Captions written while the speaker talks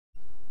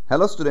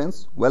Hello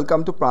students,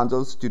 welcome to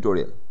Pranjal's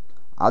tutorial.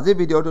 আজি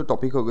ভিডিওটো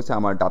topic হৈ গৈছে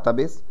আমাৰ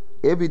ডাটাবেস।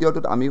 এই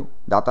ভিডিওটোত আমি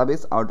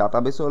ডাটাবেস আৰু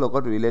ডাটাবেসৰ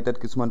লগত ৰিলেটেড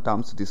কিছুমান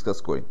টাৰ্মছ ডিসকাস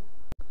কৰিম।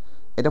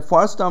 এটা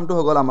ফাৰ্স্ট টাৰ্মটো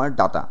হৈ গল আমাৰ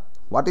data.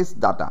 What is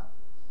data?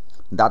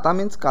 Data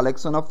means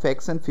collection of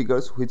facts and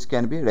figures which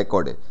can be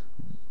recorded.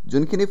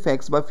 যোনখিনি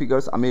facts বা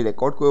figures আমি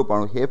ৰেকৰ্ড কৰিব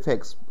পাৰো, হে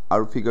facts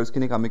আৰু figures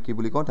খিনিক আমি কি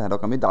বুলি কওঁ?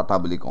 তাহাঁতক আমি ডাটা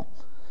বুলি কওঁ।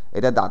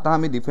 এটা ডাটা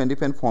আমি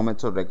ডিফাৰেন্ট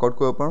ফৰ্মেটছত ৰেকৰ্ড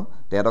কৰিব পাৰো।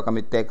 তাহাঁতক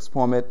আমি text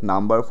format,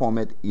 number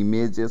format,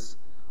 images,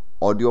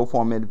 audio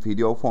format,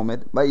 video format,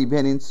 বা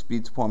even in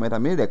speech format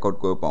আমি record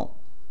কৰিব পাওঁ।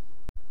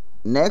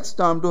 Next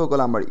term to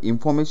হল আমাৰ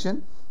information।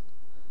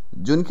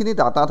 যোনখিনি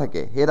ডাটা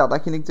থাকে সেই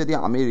ডাটাখিনিক যদি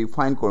আমি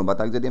ৰিফাইন কৰোঁ বা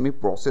তাক যদি আমি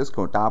প্ৰসেস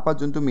কৰোঁ, তাৰপৰা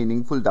যোনটো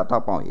মিনিংফুল ডাটা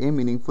পাওঁ, এই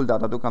মিনিংফুল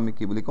ডাটাটোক আমি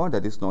কি বুলি কওঁ?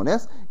 That is known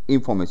as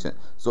information.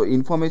 So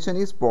information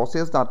is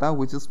processed data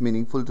which is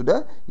meaningful to the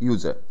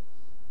user.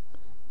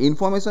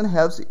 Information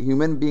helps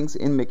human beings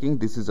in making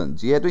decisions.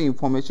 যেহেতু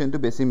ইনফৰমেশনটো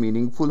বেছি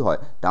মিনিংফুল হয়,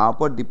 তাৰ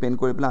ওপৰত ডিপেন্ড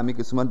কৰি পেলাই আমি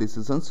কিছুমান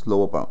ডিসিশনস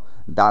ল'ব পাৰোঁ।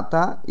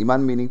 ডাটা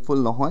ইমান মিনিংফুল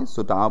নহয়,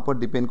 সো তাৰ ওপৰত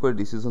ডিপেন্ড কৰি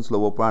ডিসিশনস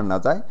ল'ব পৰা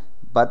নাযায়।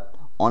 বাট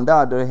on the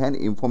other hand,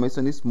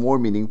 information is more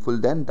meaningful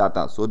than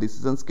data. So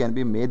decisions can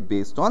be made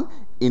based on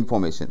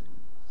information.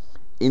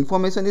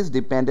 Information is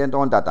dependent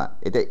on data.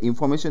 Eta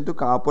information to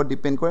কাৰ ওপৰত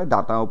depend কৰে?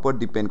 ডাটাৰ ওপৰত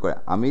ডিপেন্ড কৰে।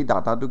 আমি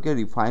ডাটাটোকে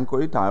ৰিফাইন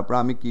কৰি তাৰ পৰা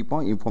আমি কি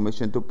পাওঁ?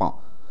 ইনফৰমেশনটো পাওঁ।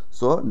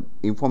 So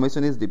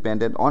information is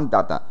dependent on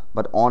data,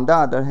 but on the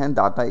other hand,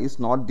 data is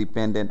not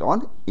dependent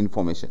on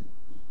information.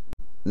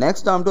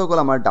 Next term to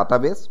our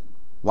database.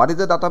 What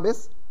is a database?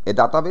 A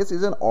database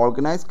is an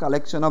organized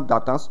collection of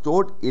data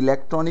stored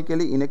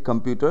electronically in a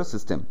computer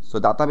system.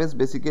 So database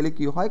basically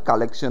ki hoy?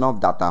 Collection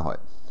of data hoy.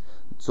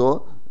 So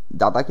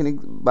data khini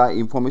ba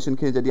information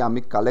khini jodi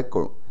ami collect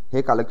koru,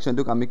 he collection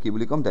to ami ki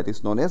boli kom? That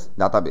is known as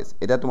database.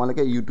 Eta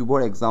tumaleke YouTube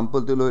or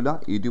example to loila,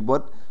 YouTube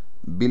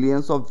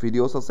billions of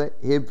videos আছে,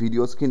 এই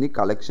videos খিনি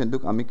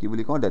কালেকশনটোক আমি কি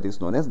বুলি কওঁ? That is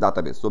known as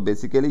database. So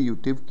basically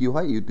YouTube কি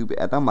হয়? YouTube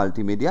এটা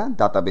মাল্টিমিডিয়া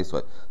ডাটাবেস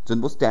হয়।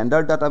 যোনবোৰ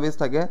স্ট্যান্ডাৰ্ড ডাটাবেস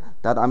থাকে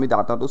তাত আমি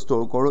ডাটাটো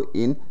স্টোৰ কৰো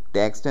in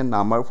text and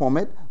number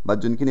format, বা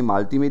যোনখিনি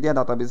মাল্টিমিডিয়া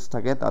ডাটাবেস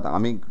থাকে তাত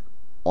আমি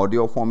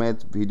অডিও ফরম্যাট,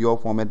 ভিডিও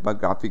ফরম্যাট বা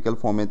গ্রাফিক্যাল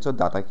ফরম্যাটছত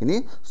ডাটাখিনি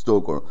স্টোর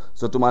কৰো।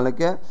 সো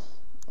তোমালোকে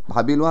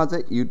ভাবি লোৱা যে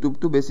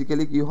ইউটিউবটো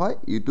বেসিক্যালি কি হয়?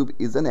 YouTube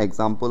is an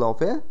example of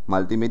A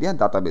multimedia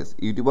database.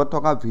 ইউটিউবত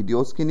থকা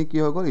ভিডিওসখিনি কি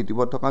হৈ গ'ল?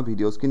 ইউটিউবত থকা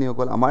ভিডিওসখিনি হৈ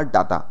গ'ল আমাৰ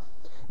ডাটা।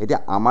 এতিয়া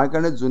আমাৰ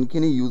কাৰণে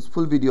যোনখিনি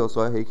ইউজফুল ভিডিওস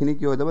হয় সেইখিনি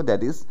কি হৈ যাব?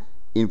 That is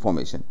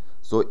information.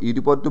 সো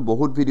ইউটিউবতো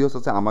বহুত ভিডিওস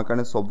আছে, আমাৰ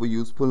কাৰণে সববোৰ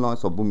ইউজফুল নহয়,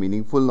 সববোৰ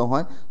মিনিংফুল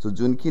নহয়। সো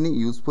যোনখিনি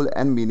ইউজফুল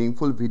এন্ড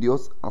মিনিংফুল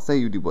ভিডিওস আছে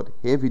ইউটিউবত,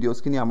 সেই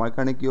ভিডিওসখিনি আমাৰ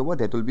কাৰণে কি হ'ব?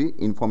 That will be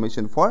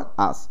information for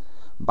আস।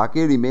 বাকি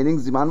ৰিমেইনিং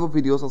যিমানবোৰ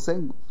ভিডিওস আছে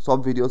সব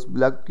ভিডিওস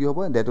বিলাক কি হ'ব?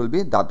 That will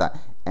be data.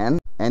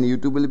 And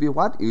YouTube will be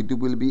what?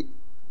 YouTube will be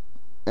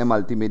a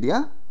multimedia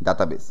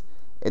database.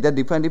 Eta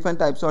different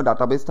types of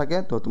database থাকে।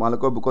 তো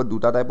তোমালোকৰ বুকত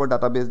দুটা টাইপৰ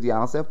database দিয়া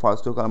আছে।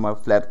 ফাৰ্স্ট হ'ল আমাৰ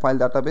flat file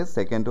database,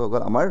 সেকেন্ড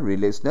হ'ল আমাৰ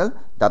relational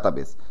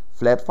database.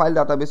 Flat file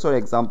database or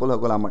example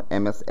হ'ল আমাৰ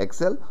MS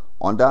Excel.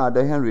 On the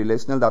other hand,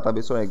 relational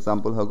database or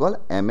example হ'ল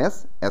MS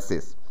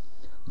Access.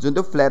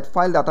 যোনটো flat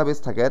file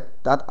database থাকে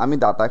তাত আমি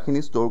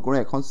ডাটাখিনি ষ্ট'ৰ কৰোঁ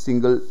এখন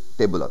সিঙ্গল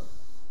টেবুলত।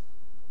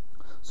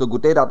 সো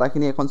গোটেই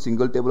ডাটাখিনি এখন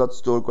সিঙ্গল টেবুলত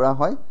ষ্ট'ৰ কৰা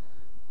হয়।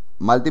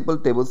 মাল্টিপল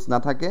টেবলস না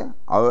থাকে,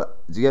 আৰু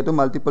যেহেতু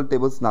মাল্টিপল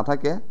টেবলস না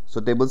থাকে সো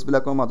টেবলস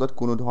বিলাকৰ মাজত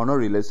কোনো ধৰণৰ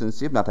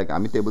ৰিলেশনশিপ না থাকে,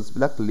 আমি টেবলস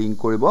বিলাক লিংক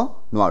কৰিব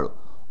নোৱাৰো।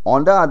 On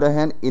the other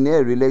hand, in a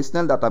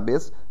relational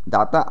database,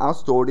 data are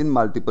stored in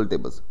multiple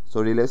tables. So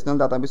relational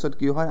database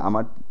কি হয়?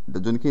 আমাৰ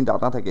যোনখিনি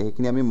ডাটা থাকে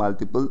সেইখিনি আমি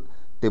মাল্টিপল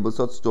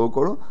টেবলছত ষ্ট'ৰ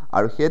কৰোঁ,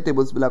 আৰু সেই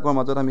টেবলস বিলাকৰ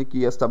মাজত আমি কি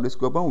এস্টাব্লিশ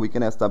কৰিব পাৰোঁ? We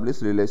can establish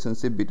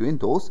relationship between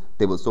those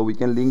tables. So we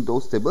can link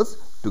those tables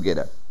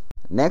together.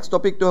 Next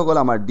topic to হ'ল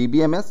আমাৰ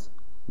DBMS.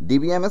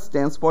 DBMS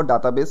stands for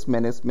Database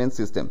Management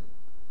System.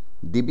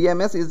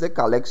 DBMS is a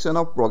collection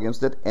of programs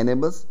that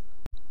enables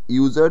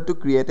user to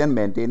create and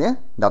maintain a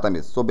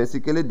database. So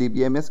basically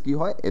DBMS কি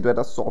হয়? এটো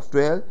এটা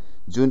software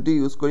যোনটো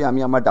use কৰি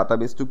আমি আমাৰ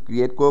ডাটাবেসটো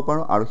ক্ৰিয়েট কৰিব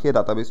পাৰোঁ আৰু সেই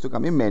ডাটাবেসটোক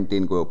আমি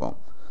মেইনটেইন কৰিব পাৰোঁ।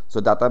 সো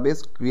ডাটাবেস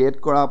ক্ৰিয়েট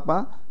কৰাৰ পৰা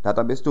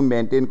ডাটাবেসটো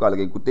মেইনটেইন কৰা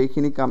লাগে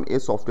গোটেইখিনি কাম এই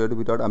সফটওয়্যাৰটোৰ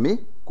ভিতৰত আমি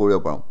কৰিব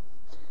পাৰোঁ।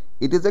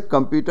 It is a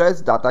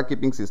computerized data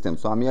keeping system.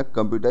 So আমি এক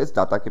computerized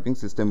data keeping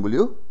system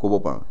বুলিও ক'ব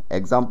পাৰোঁ।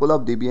 Example of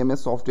DBMS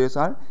softwares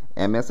are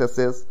MS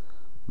Access,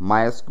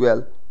 MySQL,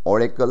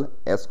 Oracle,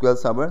 SQL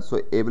Server. So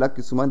এইবিলাক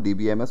কিছুমান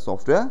DBMS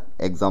software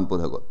example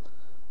হৈ গ'ল।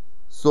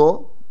 So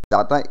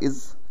data is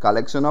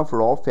collection of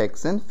raw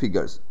facts and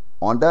figures.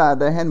 On the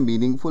other hand,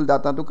 meaningful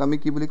data to আমি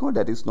কি বুলি কওঁ?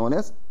 That is known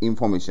as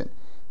information.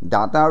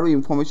 Data আৰু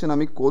information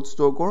আমি কোড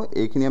ষ্ট'ৰ কৰোঁ,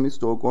 এইখিনি আমি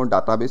ষ্ট'ৰ কৰোঁ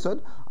ডাটাবেছত,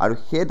 আৰু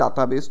সেই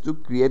ডাটাবেসটো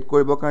ক্ৰিয়েট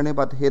কৰিবৰ কাৰণে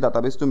বা সেই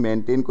ডাটাবেসটো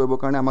মেইনটেইন কৰিবৰ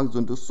কাৰণে আমাক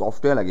যোনটো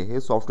সফটওয়্যাৰ লাগে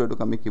সেই সফটওয়্যাৰটোক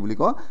আমি কি বুলি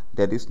কওঁ?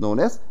 That is known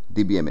as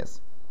DBMS.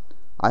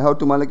 I hope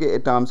তোমালোকে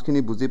এই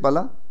টাৰ্মছখিনি বুজি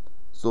পালা।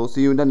 So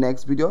see you in the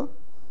next video.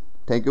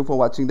 Thank you for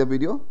watching the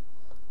video.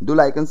 Do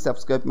like and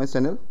subscribe my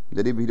channel.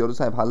 যদি ভিডিওটো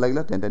চাই ভাল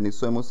লাগিলে তেন্তে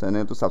নিশ্চয় মোৰ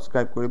চেনেলটো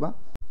সাবস্ক্ৰাইব কৰিবা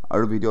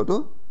আৰু ভিডিওটো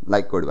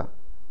লাইক কৰিবা।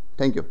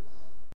 Thank you.